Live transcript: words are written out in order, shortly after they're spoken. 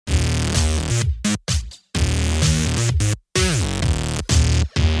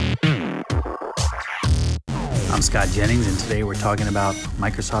I'm Scott Jennings, and today we're talking about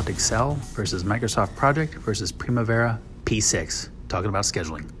Microsoft Excel versus Microsoft Project versus Primavera P6, talking about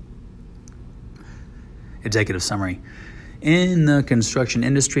scheduling. Executive summary. In the construction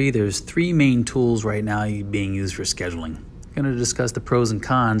industry, there's three main tools right now being used for scheduling. I'm going to discuss the pros and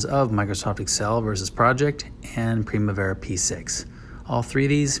cons of Microsoft Excel versus Project and Primavera P6. All three of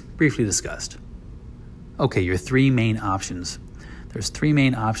these briefly discussed. Okay, your three main options. There's three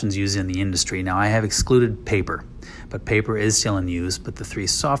main options used in the industry. Now, I have excluded paper, but paper is still in use. But the three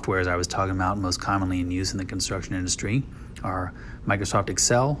softwares I was talking about most commonly in use in the construction industry are Microsoft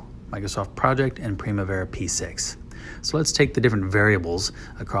Excel, Microsoft Project, and Primavera P6. So let's take the different variables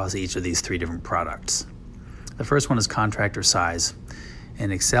across each of these three different products. The first one is contractor size.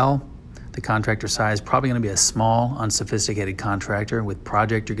 In Excel, the contractor size is probably going to be a small, unsophisticated contractor. With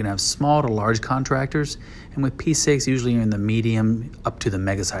Project, you're going to have small to large contractors. And with P6, usually you're in the medium up to the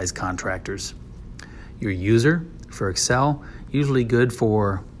mega-sized contractors. Your user for Excel, usually good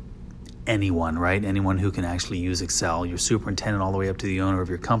for anyone, right? Anyone who can actually use Excel. Your superintendent all the way up to the owner of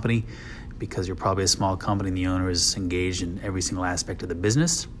your company, because you're probably a small company and the owner is engaged in every single aspect of the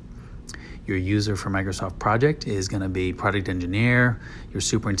business. Your user for Microsoft Project is going to be project engineer, your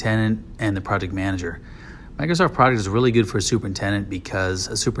superintendent, and the project manager. Microsoft Project is really good for a superintendent because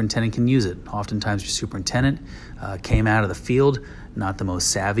a superintendent can use it. Oftentimes your superintendent came out of the field, not the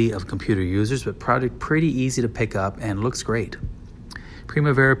most savvy of computer users, but Project pretty easy to pick up and looks great.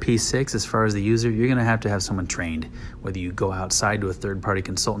 Primavera P6, as far as the user, you're going to have someone trained. Whether you go outside to a third-party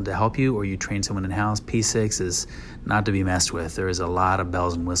consultant to help you or you train someone in-house, P6 is not to be messed with. There is a lot of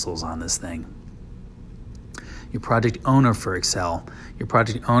bells and whistles on this thing. Your project owner for Excel. Your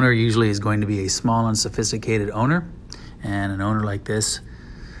project owner usually is going to be a small, unsophisticated owner, and an owner like this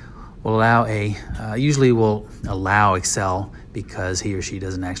will allow Excel because he or she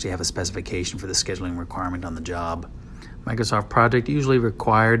doesn't actually have a specification for the scheduling requirement on the job. Microsoft Project usually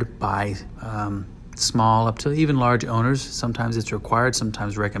required by small up to even large owners. Sometimes it's required,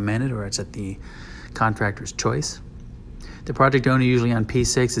 sometimes recommended, or it's at the contractor's choice. The project owner usually on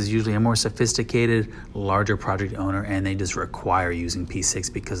P6 is usually a more sophisticated, larger project owner, and they just require using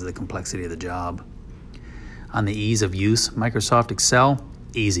P6 because of the complexity of the job. On the ease of use, Microsoft Excel,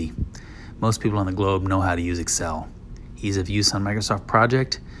 easy. Most people on the globe know how to use Excel. Ease of use on Microsoft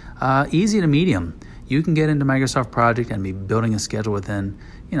Project, easy to medium. You can get into Microsoft Project and be building a schedule within,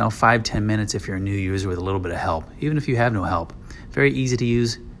 5-10 minutes if you're a new user with a little bit of help, even if you have no help. Very easy to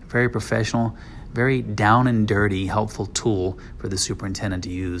use, very professional, very down and dirty, helpful tool for the superintendent to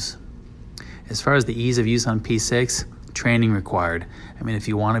use. As far as the ease of use on P6, training required. If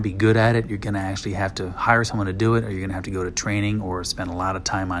you want to be good at it, you're going to actually have to hire someone to do it, or you're going to have to go to training or spend a lot of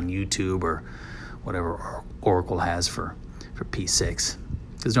time on YouTube or whatever Oracle has for P6.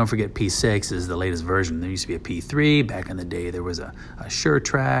 Because don't forget, P6 is the latest version. There used to be a P3. Back in the day, there was a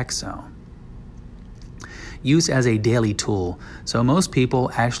SureTrack. So, use as a daily tool. So most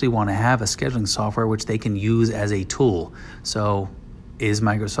people actually want to have a scheduling software which they can use as a tool. So is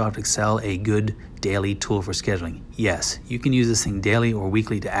Microsoft Excel a good daily tool for scheduling? Yes, you can use this thing daily or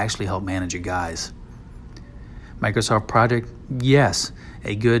weekly to actually help manage your guys. Microsoft Project, yes,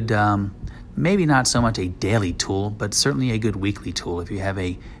 a good maybe not so much a daily tool, but certainly a good weekly tool. If you have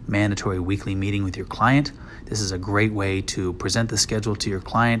a mandatory weekly meeting with your client, this is a great way to present the schedule to your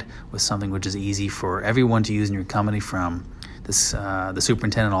client with something which is easy for everyone to use in your company, from the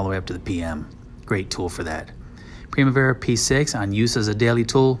superintendent all the way up to the PM. Great tool for that. Primavera P6 on use as a daily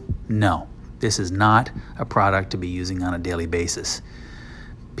tool? No, this is not a product to be using on a daily basis.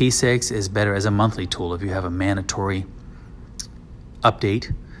 P6 is better as a monthly tool. If you have a mandatory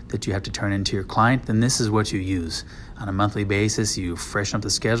update that you have to turn into your client, then this is what you use. On a monthly basis, you freshen up the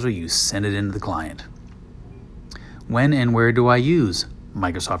schedule, you send it into the client. When and where do I use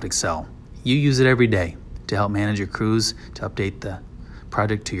Microsoft Excel? You use it every day to help manage your crews, to update the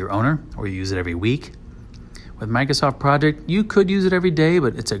project to your owner, or you use it every week. With Microsoft Project, you could use it every day,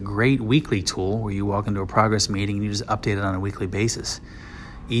 but it's a great weekly tool where you walk into a progress meeting and you just update it on a weekly basis.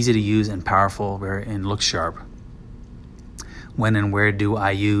 Easy to use and powerful and looks sharp. When and where do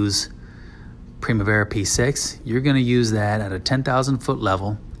I use Primavera P6? You're going to use that at a 10,000 foot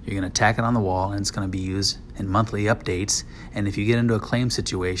level. You're going to tack it on the wall, and it's going to be used in monthly updates. And if you get into a claim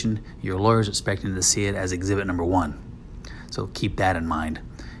situation, your lawyer's expecting to see it as exhibit number 1. So keep that in mind.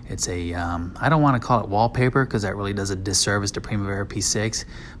 It's I don't want to call it wallpaper because that really does a disservice to Primavera P6,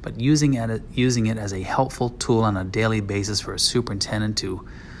 but using it as a helpful tool on a daily basis for a superintendent to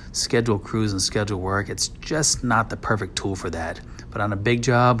schedule crews and schedule work, it's just not the perfect tool for that. But on a big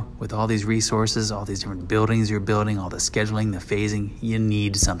job with all these resources, all these different buildings you're building, all the scheduling, the phasing, you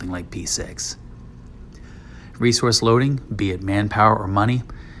need something like P6. Resource loading, be it manpower or money.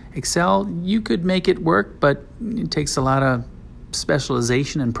 Excel, you could make it work, but it takes a lot of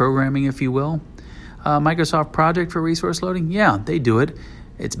specialization and programming, if you will. Microsoft Project for resource loading, yeah, they do it.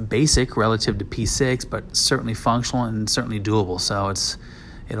 It's basic relative to P6, but certainly functional and certainly doable. So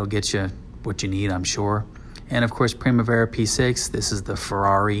it'll get you what you need, I'm sure. And of course, Primavera P6, this is the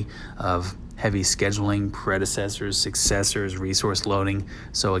Ferrari of heavy scheduling, predecessors, successors, resource loading.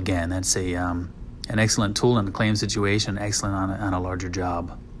 So again, that's an excellent tool in a claim situation, excellent on a larger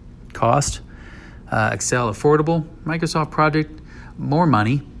job. Cost, Excel affordable, Microsoft Project, more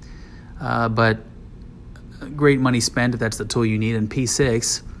money, but great money spent if that's the tool you need. In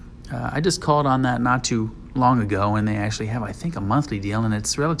P6, I just called on that not too long ago, and they actually have, I think, a monthly deal, and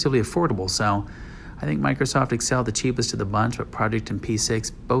it's relatively affordable. So I think Microsoft Excel, the cheapest of the bunch, but Project and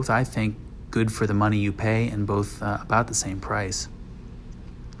P6, both I think good for the money you pay and both about the same price.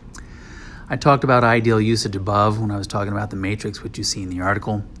 I talked about ideal usage above when I was talking about the matrix, which you see in the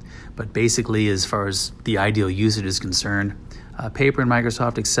article. But basically, as far as the ideal usage is concerned, paper and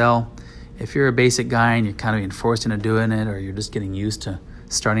Microsoft Excel, if you're a basic guy and you're kind of being forced into doing it, or you're just getting used to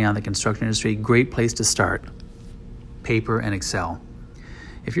starting out in the construction industry, great place to start, paper and Excel.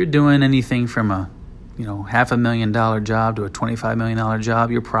 If you're doing anything from a $500,000 job to a $25 million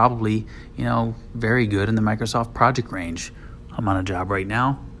job, you're probably, very good in the Microsoft Project range. I'm on a job right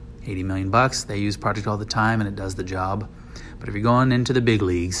now, $80 million. They use Project all the time and it does the job. But if you're going into the big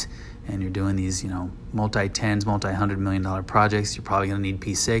leagues and you're doing these, multi-tens, multi-$100 million projects, you're probably going to need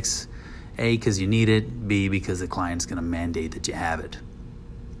P6. A, because you need it. B, because the client's going to mandate that you have it.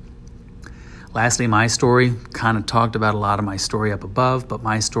 Lastly, my story, kind of talked about a lot of my story up above, but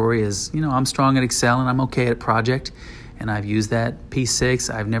my story is, I'm strong at Excel and I'm okay at Project, and I've used that.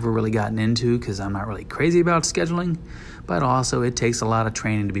 P6 I've never really gotten into because I'm not really crazy about scheduling, but also it takes a lot of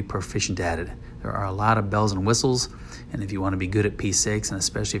training to be proficient at it. There are a lot of bells and whistles, and if you want to be good at P6, and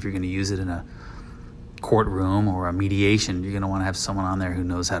especially if you're going to use it in a courtroom or a mediation, you're going to want to have someone on there who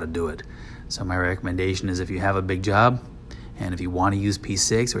knows how to do it. So my recommendation is if you have a big job, and if you want to use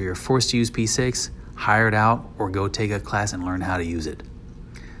P6 or you're forced to use P6, hire it out or go take a class and learn how to use it.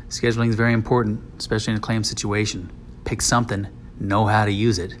 Scheduling is very important, especially in a claim situation. Pick something, know how to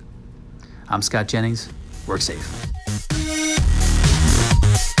use it. I'm Scott Jennings. Work safe.